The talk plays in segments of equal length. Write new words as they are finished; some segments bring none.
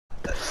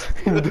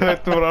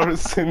That were our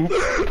sins.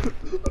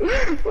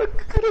 What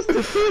kind of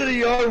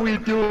stupidity are we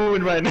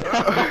doing right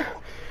now?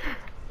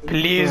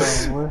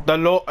 Please,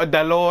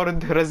 the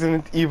Lord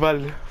Resident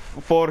Evil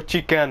 4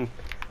 chicken.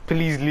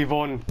 Please live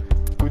on.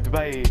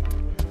 Goodbye.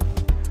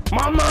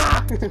 Mama!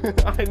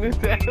 I knew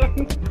that.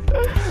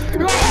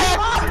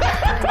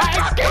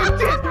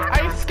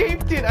 I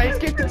escaped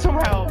it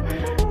somehow.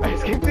 I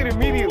escaped it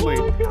immediately.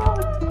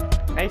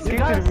 I escaped You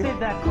gotta it save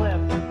that clip.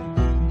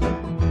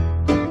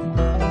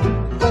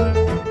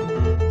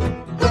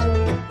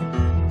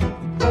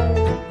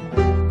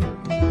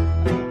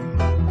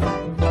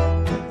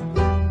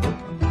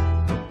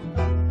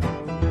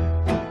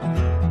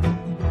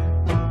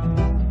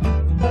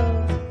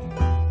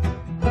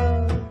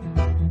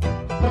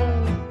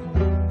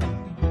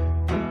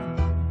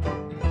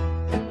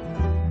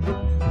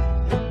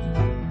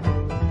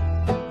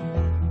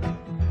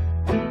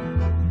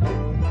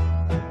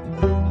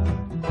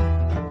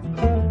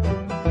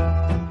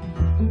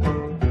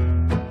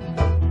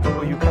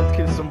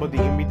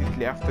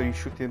 immediately after you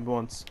shoot it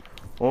once.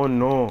 Oh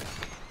no.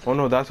 Oh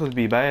no, that would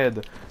be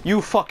bad.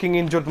 You fucking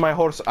injured my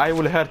horse. I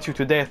will hurt you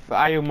to death.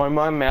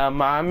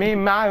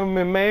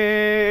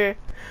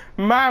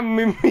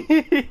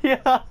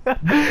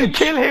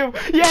 Kill him.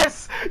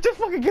 Yes. Just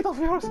fucking get off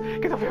your horse.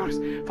 Get off your horse.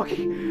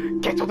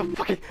 Fucking get to the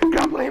fucking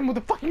grapple him with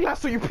the fucking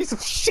lasso, you piece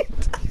of shit.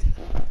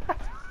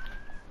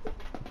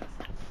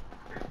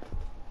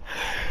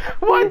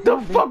 What the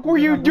fuck were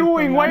you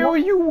doing? Why were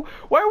you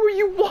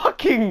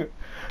walking?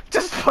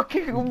 Just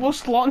fucking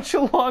almost launch a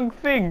long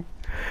thing.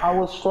 I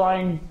was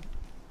trying.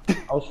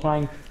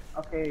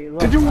 Okay, look.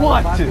 To do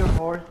what?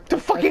 To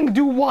fucking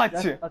do what?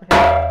 Okay.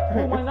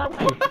 Oh my god.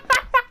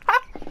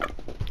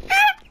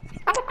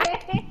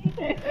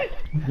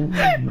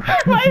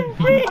 My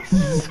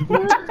face!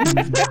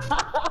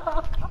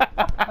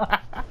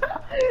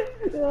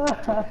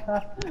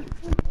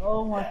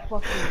 Oh my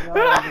fucking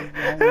god.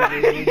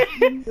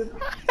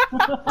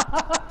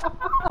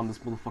 On this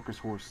motherfucker's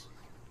horse.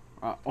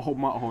 Oh,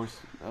 not horse.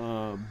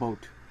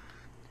 Boat.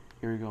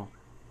 Here we go.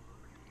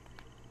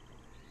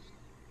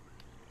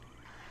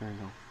 Here we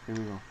go. Here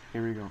we go.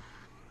 Here we go.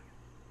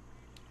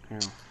 Here we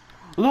go.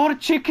 Lord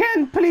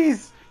Chicken,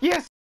 please!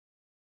 Yes!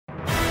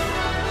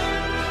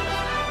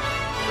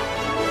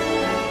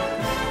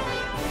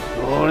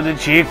 Lord the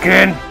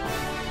Chicken!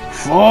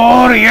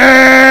 For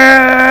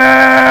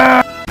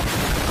yeah!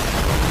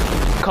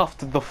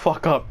 Cuffed the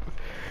fuck up.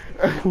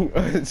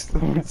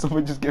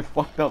 Someone just get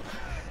fucked up.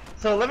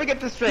 So let me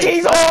get this straight.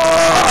 Jesus!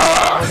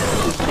 Let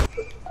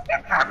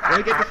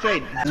me get this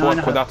straight. It's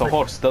work without a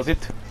horse, does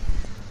it?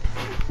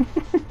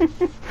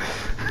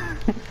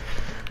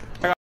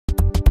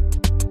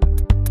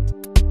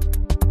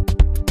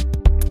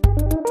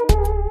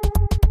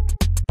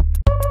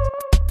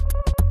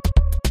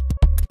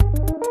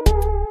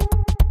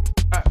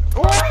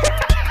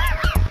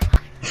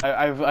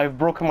 I've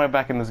broken my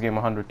back in this game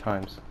 100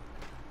 times.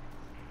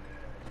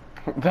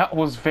 That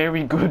was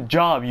very good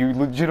job. You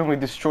legitimately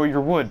destroyed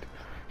your wood.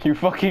 You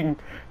broke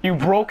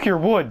your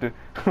wood.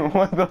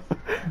 What the?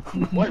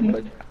 What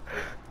wood?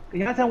 You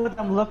gotta tell what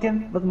I'm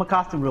looking. Look at my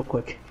costume real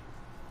quick.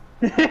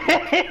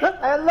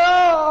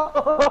 Hello.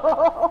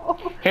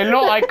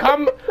 Hello, I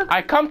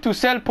come to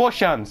sell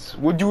potions.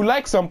 Would you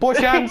like some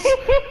potions?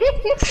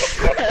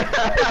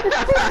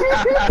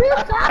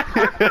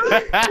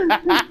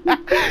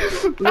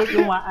 Look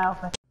at my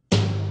outfit.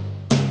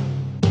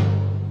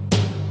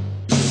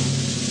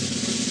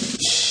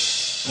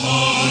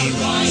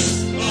 Alright,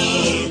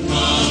 old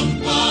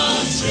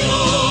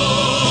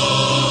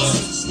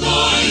compatriots,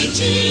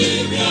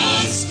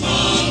 Nigerians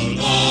come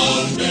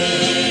on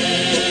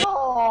day.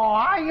 Oh,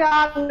 I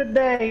got it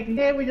today.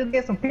 Then we just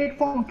get some pig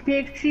farm,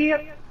 pig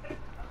shit.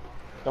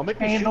 Don't make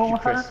me Ain't shoot doing you,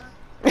 Chris.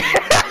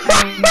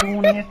 Ain't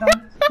doing anything.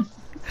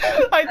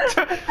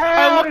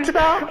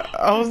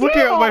 I was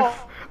looking at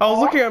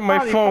my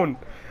phone.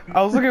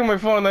 I was looking at my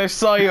phone and I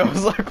saw you. I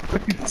was like,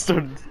 fucking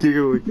started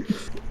giggling.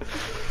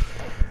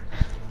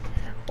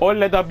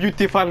 All of the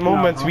beautiful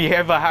moments we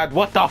ever had.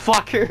 What the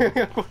fuck? Everybody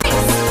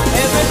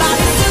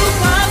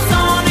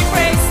supersonic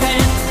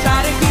racing.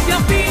 Try to keep your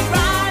feet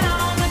right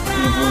on the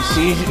ground. You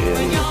see,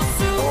 When you're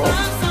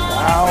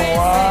supersonic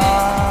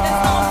racing, there's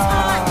no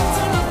time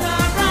to look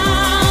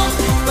around.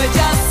 We're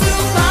just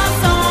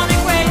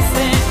supersonic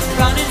racing,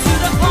 running to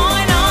the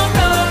point of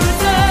no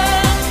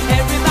return.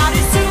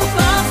 Everybody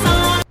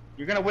supersonic.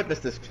 You're gonna witness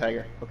this,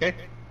 Tiger, okay?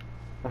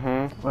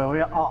 Well,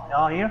 we're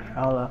all here.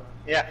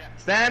 Yeah,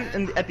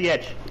 stand at the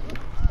edge.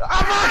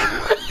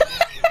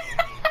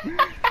 You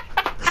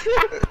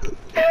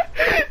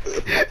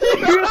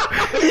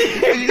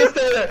just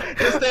stay there.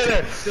 Just stay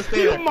there. Just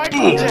stay there. You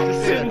Michael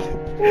Jackson.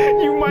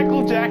 You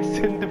Michael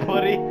Jackson,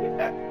 buddy.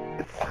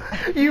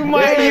 You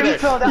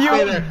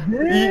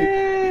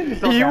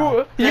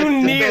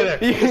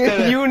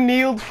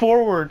kneeled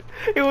forward.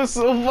 It was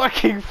so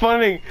fucking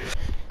funny.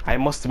 I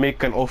must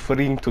make an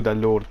offering to the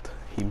Lord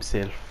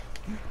himself.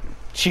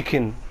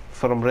 Chicken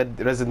from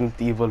Resident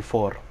Evil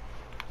 4.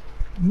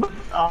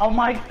 Oh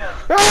my god.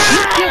 You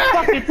get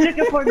fucking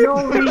chicken for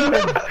no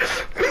reason.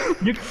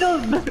 You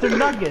killed Mr.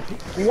 Nugget.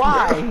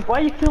 Why? Why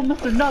you kill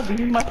Mr. Nugget?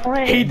 He's my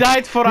friend. He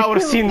died for our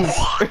sins.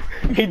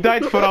 He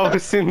died for our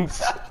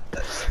sins.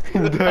 He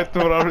died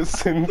for our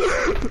sins.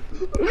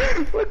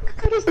 What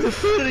kind of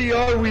stupidity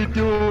are we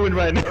doing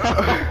right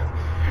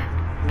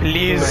now?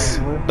 Please,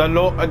 the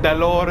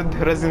Lord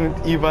Resident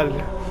Evil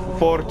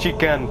 4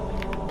 chicken.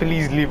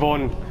 Please live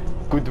on.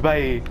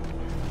 Goodbye.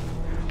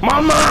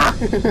 Mama!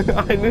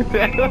 I knew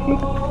that.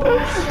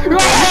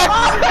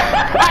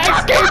 I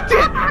escaped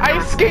it! I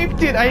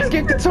escaped it! I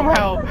escaped it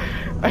somehow!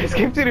 I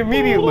escaped it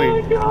immediately!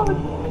 Oh my god!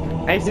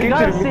 I escaped You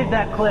gotta it save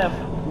that clip.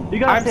 You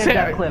gotta save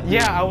that clip.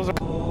 Yeah, I was.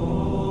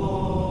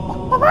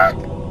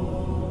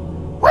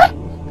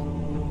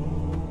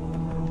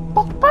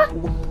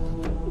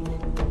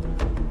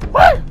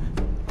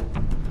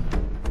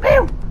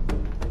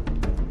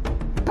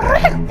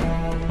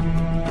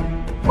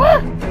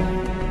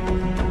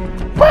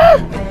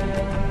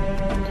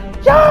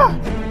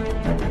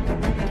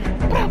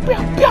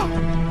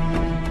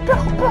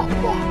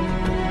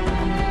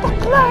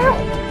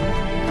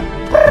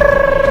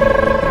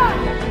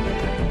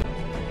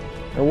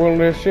 And one of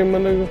that shit, my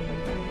nigga.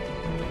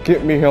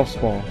 Get me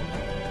Hellspawn.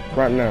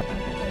 Right now.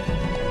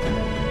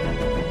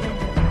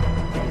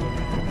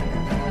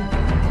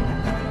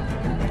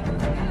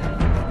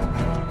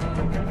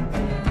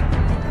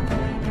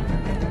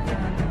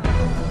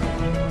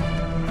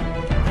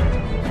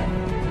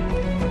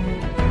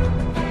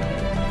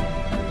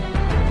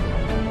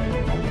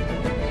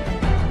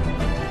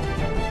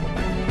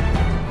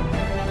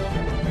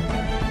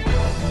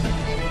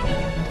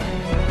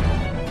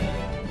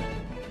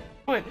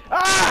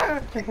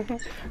 Ah!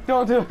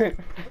 Don't do it.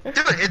 Dude,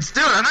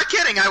 I'm not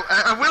kidding.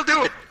 I will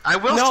do it. I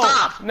will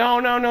stop.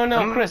 No,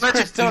 Chris, Let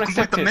Chris, you don't complete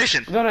accept the it.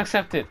 mission. Don't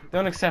accept it.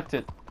 Don't accept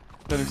it.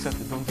 Don't accept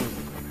it. Don't do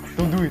it.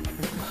 Don't do it.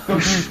 Don't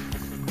do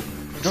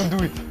it. Don't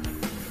do it.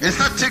 It's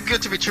not too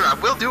good to be true. I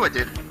will do it,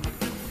 dude.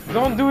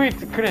 Don't do it,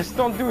 Chris.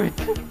 Don't do it.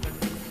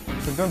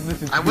 Don't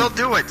listen to I will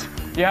do it.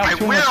 You have I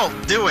too will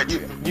much, do it.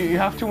 You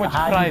have too much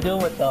How do pride. you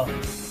do it though?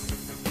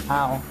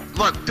 How?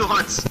 Look, 2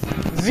 hunts.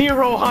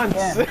 0 hunts.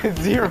 Yeah.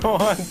 0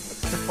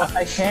 hunts.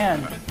 I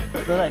can.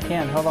 Good, I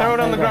can. Hold on. Throw it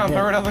on the Here, ground. here.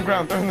 Throw it on the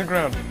ground. Throw it on the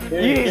ground.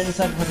 Here, Yes. here's a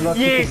second for the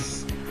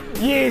Yes.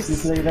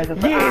 Yes.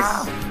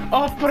 Yes.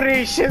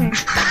 Operation.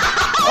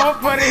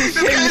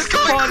 Operation This guy's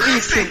going Spawn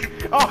crazy.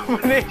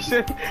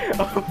 Eater.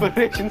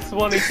 Operation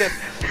Spawn Eater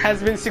has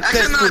been Actually,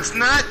 successful. no, it's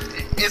not.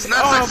 It's not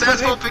Oh,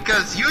 successful but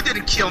because you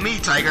didn't kill me,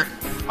 Tiger.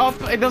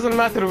 It doesn't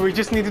matter, we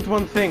just needed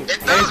one thing. It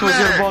and does it was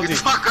your matter, body. you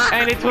fucker.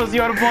 And it was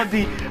your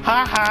body.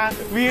 Haha,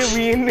 we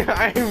win.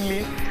 I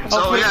win.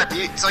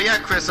 So yeah,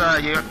 Chris.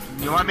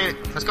 You want me?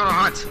 Let's go to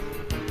hunt.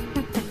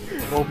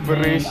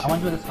 Operation. I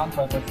want to do this hunt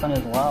with fun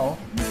as well.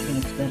 You can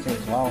experience it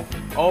as well.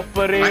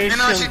 Operation.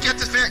 I know she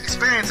gets to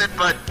experience it,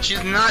 but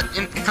she's not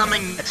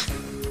coming yet.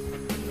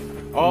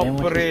 And then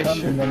when she comes,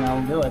 Operation. then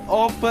I'll do it.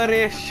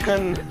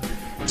 Operation.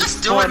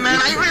 Just do it, man.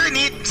 I really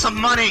need some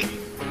money.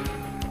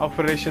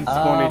 Operation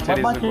Spawn What Eater is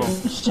about the your goal.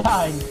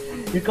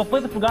 moonshine? You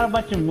completely forgot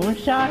about your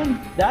moonshine?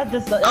 That's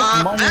money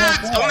right That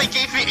there. only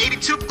gave me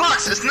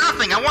 $82. It's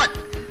nothing.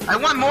 I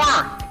want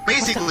more.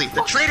 Basically,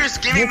 the trader's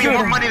giving me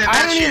more money than I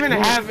that don't shit. even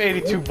have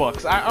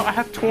 $82. I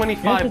have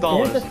 $25.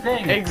 Here's the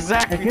thing.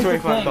 Exactly Here's the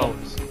thing.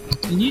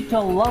 $25. You need to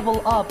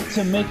level up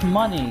to make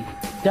money.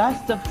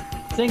 That's the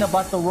thing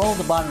about the rules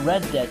about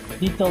Red Dead.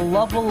 You need to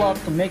level up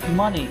to make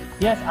money.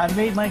 Yes, I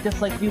made money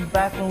just like you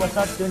back when I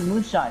started doing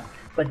moonshine.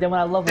 But then when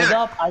I leveled Dude,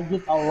 up, I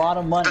get a lot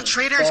of money. The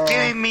trader's So-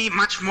 giving me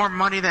much more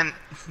money than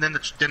the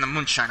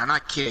moonshine. I'm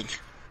not kidding.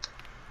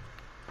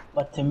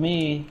 But to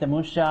me, the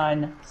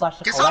moonshine slash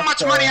the Guess how much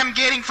collector- money I'm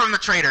getting from the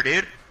trader,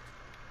 dude?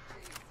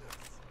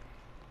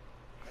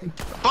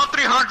 Above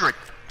 300.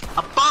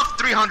 Above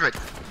 300.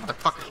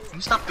 Motherfucker, can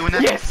you stop doing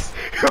that? Yes!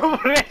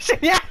 Operation!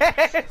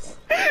 Yes!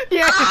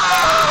 Yes!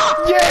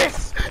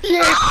 Yes!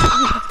 Yes!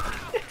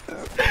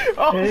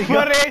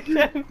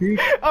 Operation!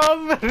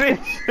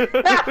 Operation!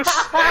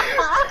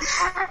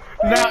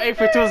 Now,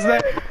 if it was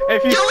that,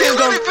 if you You still won't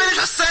let me don't,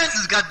 finish a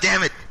sentence,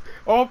 goddammit!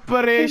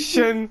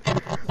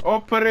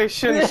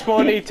 Operation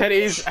Spawn Eater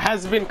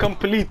has been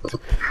complete.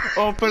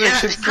 Yeah,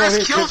 Operation Spawn Chris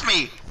Eater.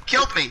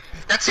 killed me.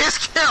 That's his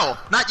kill,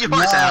 not yours,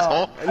 No.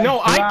 asshole. No,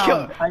 I Drowned.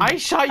 killed. I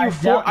shot you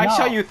I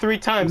shot you 3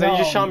 times, and you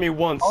just shot me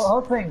once.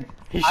 Whole thing.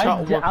 He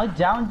shot one. I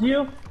downed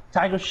you.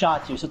 Tiger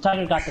shot you, so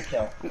Tiger got the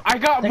kill. I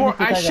got more.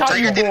 I Technically, shot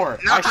Tiger you didn't- more.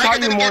 no, I Tiger shot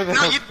you didn't more get- than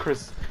no, you-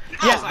 Chris.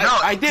 No, Yes, no,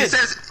 I did.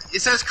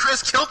 It says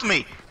Chris killed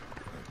me.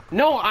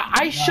 No,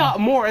 I shot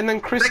more, and then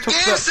Chris The took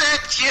game the. said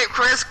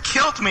Chris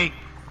killed me.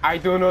 I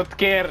do not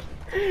care.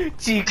 You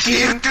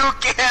Chicken. do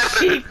care.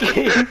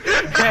 Chicken.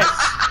 Yes.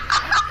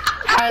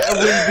 I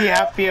will be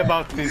happy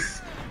about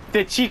this.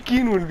 The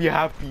chicken will be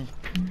happy.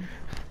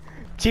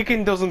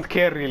 Chicken doesn't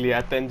care really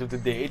at the end of the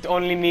day. It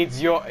only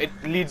needs your. It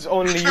needs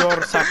only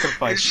your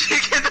sacrifice.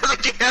 Chicken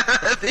doesn't care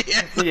at the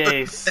end.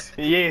 Yes.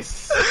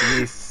 Yes.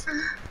 Yes.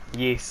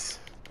 Yes.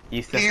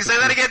 Yes. Can you That's say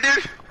the that truth. again,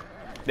 dude?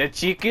 The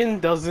chicken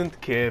doesn't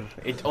care.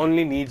 It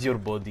only needs your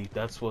body.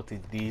 That's what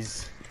it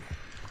is.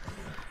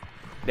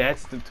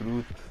 That's the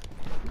truth.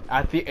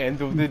 at the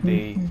end of the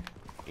day,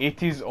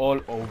 it is all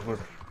over.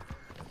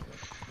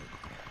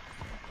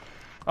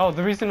 Oh,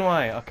 the reason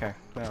why. Okay,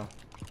 no.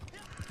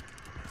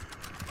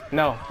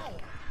 No.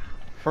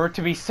 For it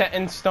to be set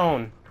in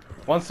stone,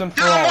 once and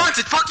for You don't all. want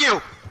it, fuck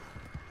you!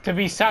 To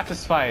be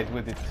satisfied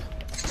with it.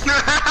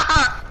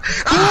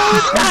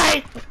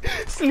 Ah!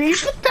 Sleep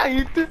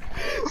tight.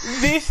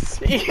 This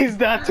is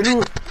the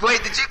truth.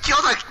 Wait, did you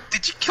kill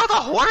the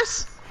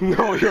horse?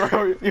 No, your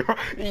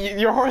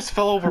horse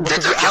fell over Did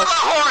because you kill the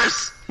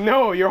horse?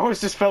 No, your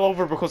horse just fell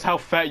over because how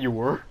fat you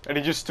were, and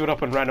he just stood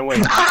up and ran away.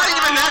 I'm not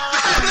even that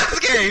fat in this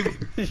game.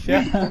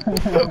 Yeah.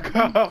 Look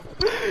up.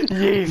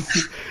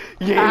 Yes.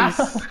 Yes.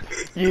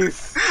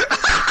 Yes.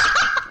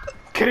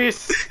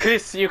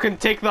 Chris, you can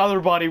take the other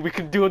body. We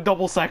can do a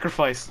double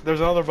sacrifice.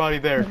 There's another body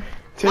there.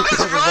 Take What is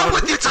the other wrong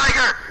body. with you,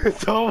 Tiger?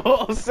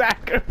 Double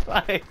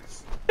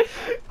sacrifice.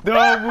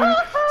 Double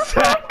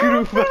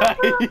sacrifice.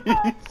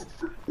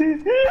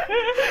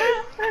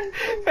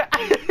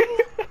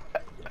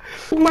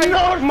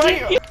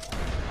 my.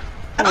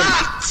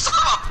 Ah,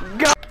 stop!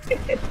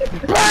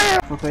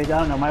 Okay, I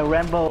don't know, my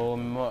Rambo. Oh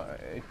my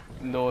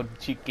Lord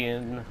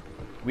Chicken,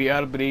 we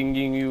are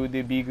bringing you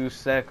the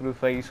biggest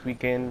sacrifice we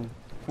can.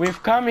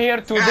 We've come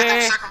here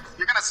today.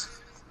 You're gonna.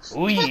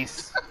 Oh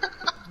yes.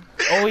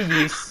 Oh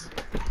yes.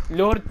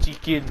 Lord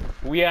Chicken,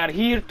 we are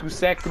here to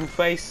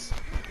sacrifice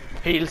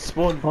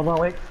Hellspawn. Hold on,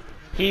 wait.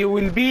 He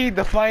will be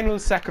the final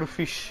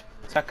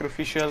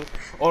sacrificial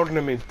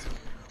ornament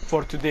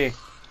for today.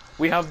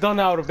 We have done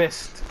our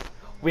best.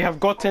 We have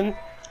gotten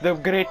the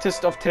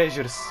greatest of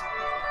treasures.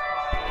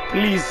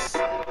 Please,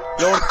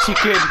 Lord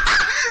Chicken.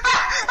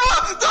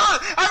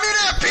 I'm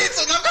eating a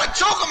pizza and I'm gonna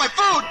choke on my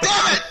food,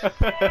 damn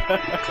it!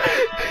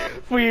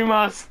 We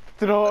must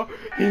throw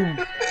him.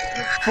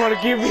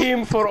 Forgive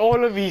him for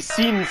all of his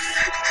sins.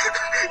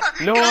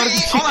 Lord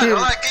Chicken. Hold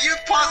on, can you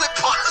pause it,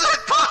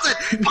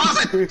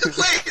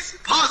 please,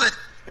 pause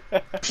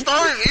it!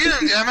 Start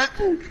eating, damn it!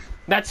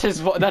 That's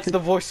that's the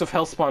voice of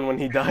Hellspawn when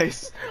he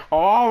dies.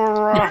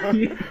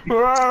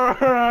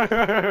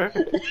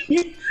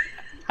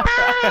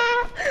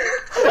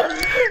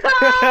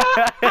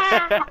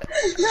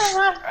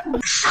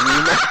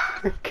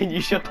 Can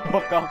you shut the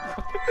fuck up?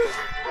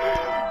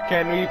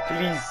 Can we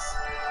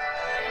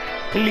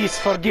please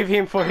forgive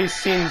him for his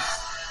sins?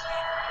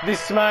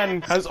 This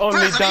man has only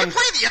Chris, done. you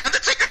play the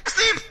Undertaker's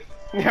theme?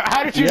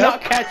 How did you not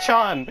catch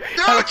on?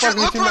 How the fuck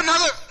Look did for you not-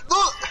 another.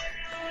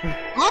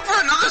 Look for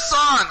another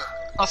song.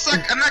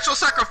 An actual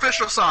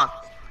sacrificial song.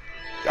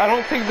 I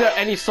don't think that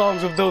any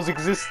songs of those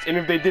exist, and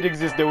if they did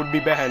exist, they would be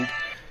banned.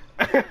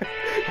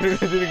 If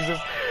they did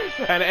exist.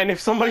 And if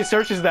somebody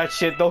searches that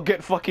shit, they'll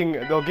get fucking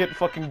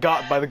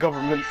got by the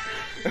government.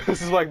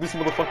 This is like, this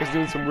motherfucker's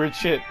doing some weird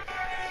shit.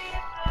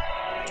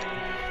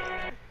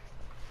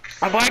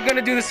 Am I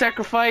gonna do the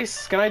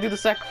sacrifice? Can I do the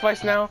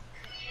sacrifice now?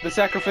 The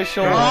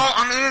sacrificial. No,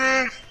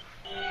 I'm eating.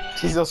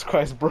 Jesus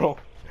Christ, bro.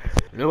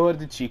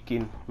 Lord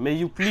Chicken, may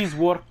you please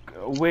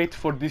wait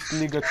for this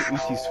nigga to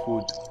eat his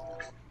food.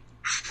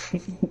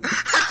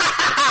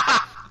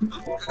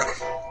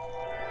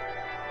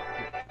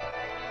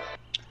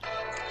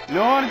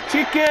 Lord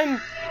Chicken,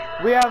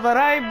 we have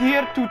arrived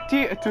here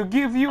to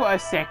give you a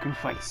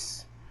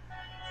sacrifice.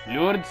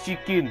 Lord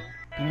Chicken,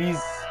 please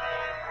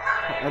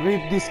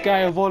rid this guy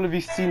of all of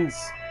his sins.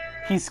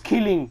 His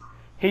killing,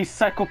 his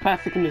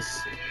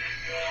psychopathicness,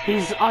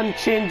 his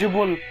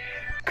unchangeable,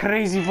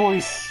 crazy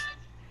voice.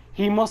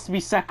 He must be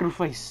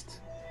sacrificed.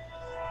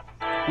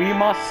 We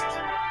must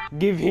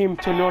give him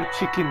to Lord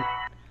Chicken.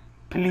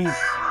 Please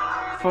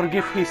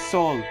forgive his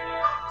soul.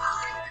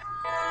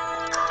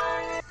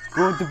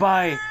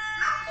 Goodbye.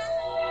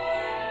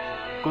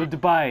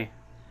 Goodbye,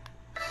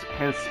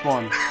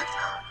 Hellspawn.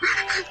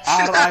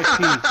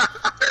 R.I.P.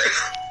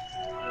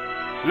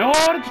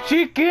 Lord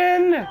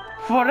Chicken,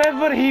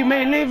 forever he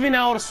may live in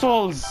our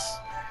souls.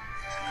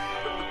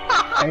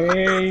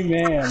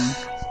 Amen.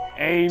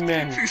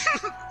 Amen.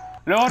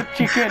 Lord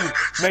Chicken,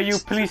 may you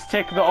please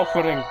take the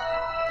offering.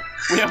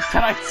 We have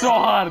tried so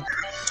hard.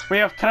 We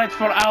have tried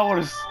for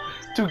hours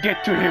to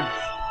get to him.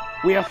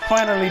 We have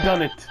finally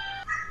done it.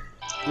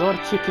 Lord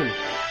Chicken,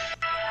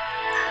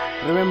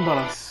 remember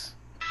us.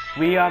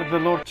 We are the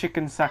Lord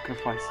Chicken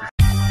sacrifices.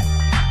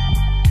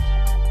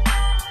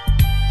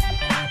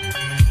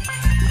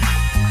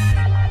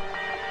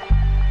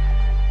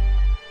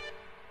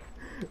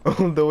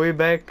 On the way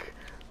back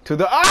to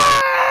the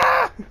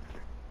I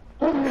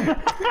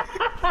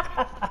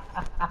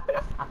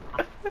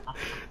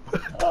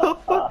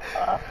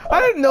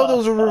didn't know there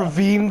was a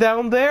ravine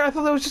down there. I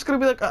thought that was just gonna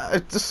be like a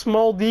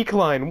small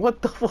decline.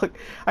 What the fuck?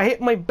 I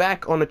hit my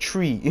back on a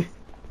tree.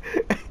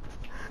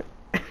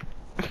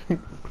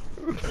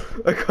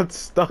 I got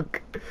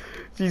stuck.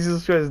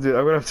 Jesus Christ, dude.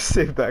 I'm gonna have to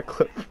save that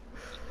clip.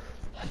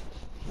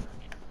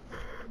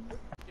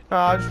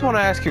 I just want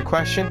to ask you a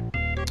question.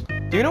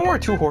 Do you know where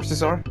two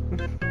horses are?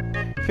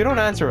 If you don't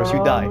answer us,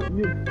 you die.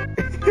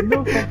 You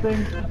know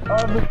something?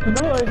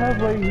 Tonight I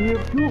have right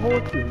here 2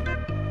 horses.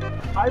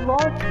 I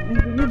lost,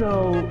 if you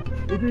know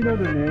their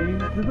name,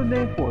 there's a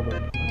name for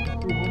them.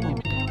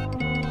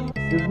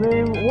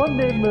 One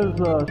name is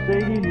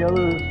Shady and the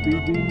other is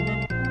Speedy.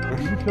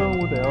 You tell him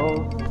what the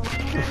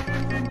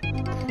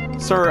hell?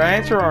 Sir,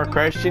 answer our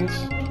questions.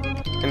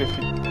 And if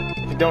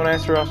you don't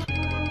answer us...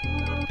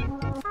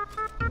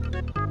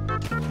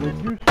 Did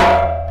you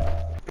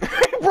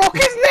He broke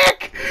his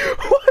neck!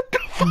 What the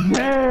fuck?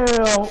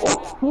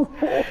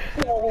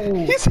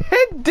 Damn! His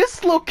head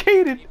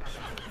dislocated!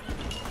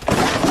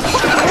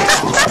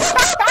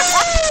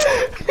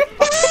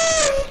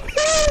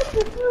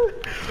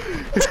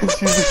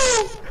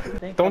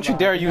 Don't you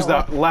dare use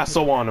that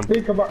lasso on him.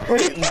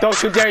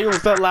 Don't you dare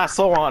use that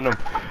lasso on him.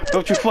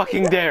 Don't you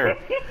fucking dare.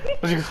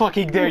 Don't you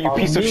fucking dare, you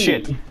piece of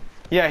shit.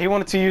 Yeah, he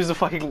wanted to use the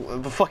fucking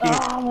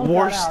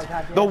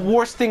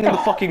worst thing in the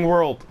fucking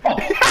world.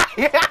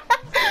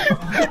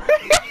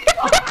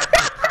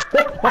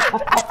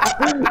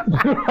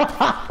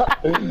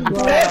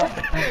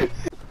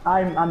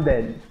 I'm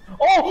dead.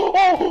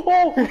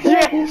 Oh!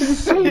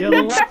 Yes!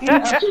 You're lucky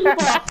as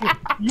fuck!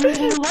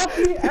 You're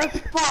lucky as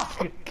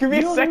fuck! Give me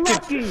a second.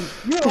 Lucky.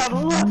 You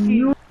are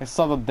lucky! I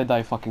saw the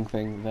Deadeye fucking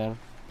thing there.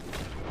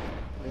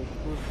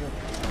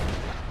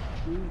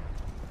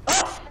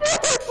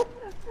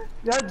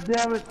 God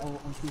damn it! Oh,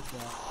 I'm too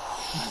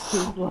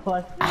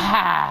slow.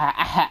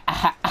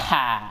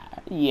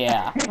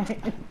 Yeah.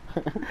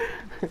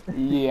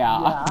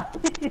 Yeah.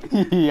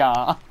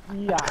 Yeah.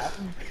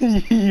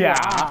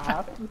 Yeah.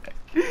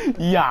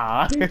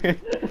 Yeah.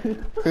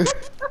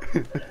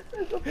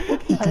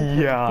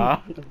 Yeah.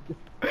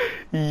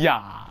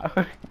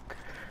 Yeah.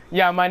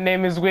 Yeah, my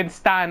name is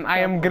Winston. I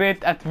am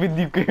great at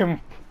video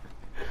game.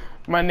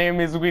 My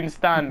name is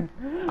Winston.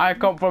 I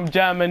come from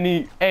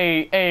Germany.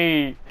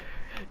 Hey.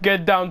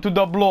 Get down to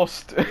the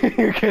blast.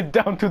 Get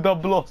down to the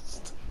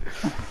blast.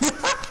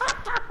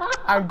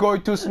 I'm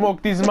going to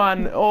smoke this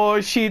man.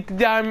 Oh shit,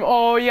 damn.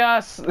 Oh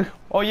yes.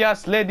 Oh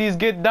yes, ladies,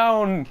 get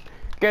down.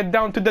 Get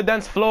down to the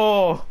dance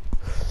floor.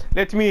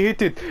 Let me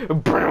hit it.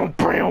 Brown.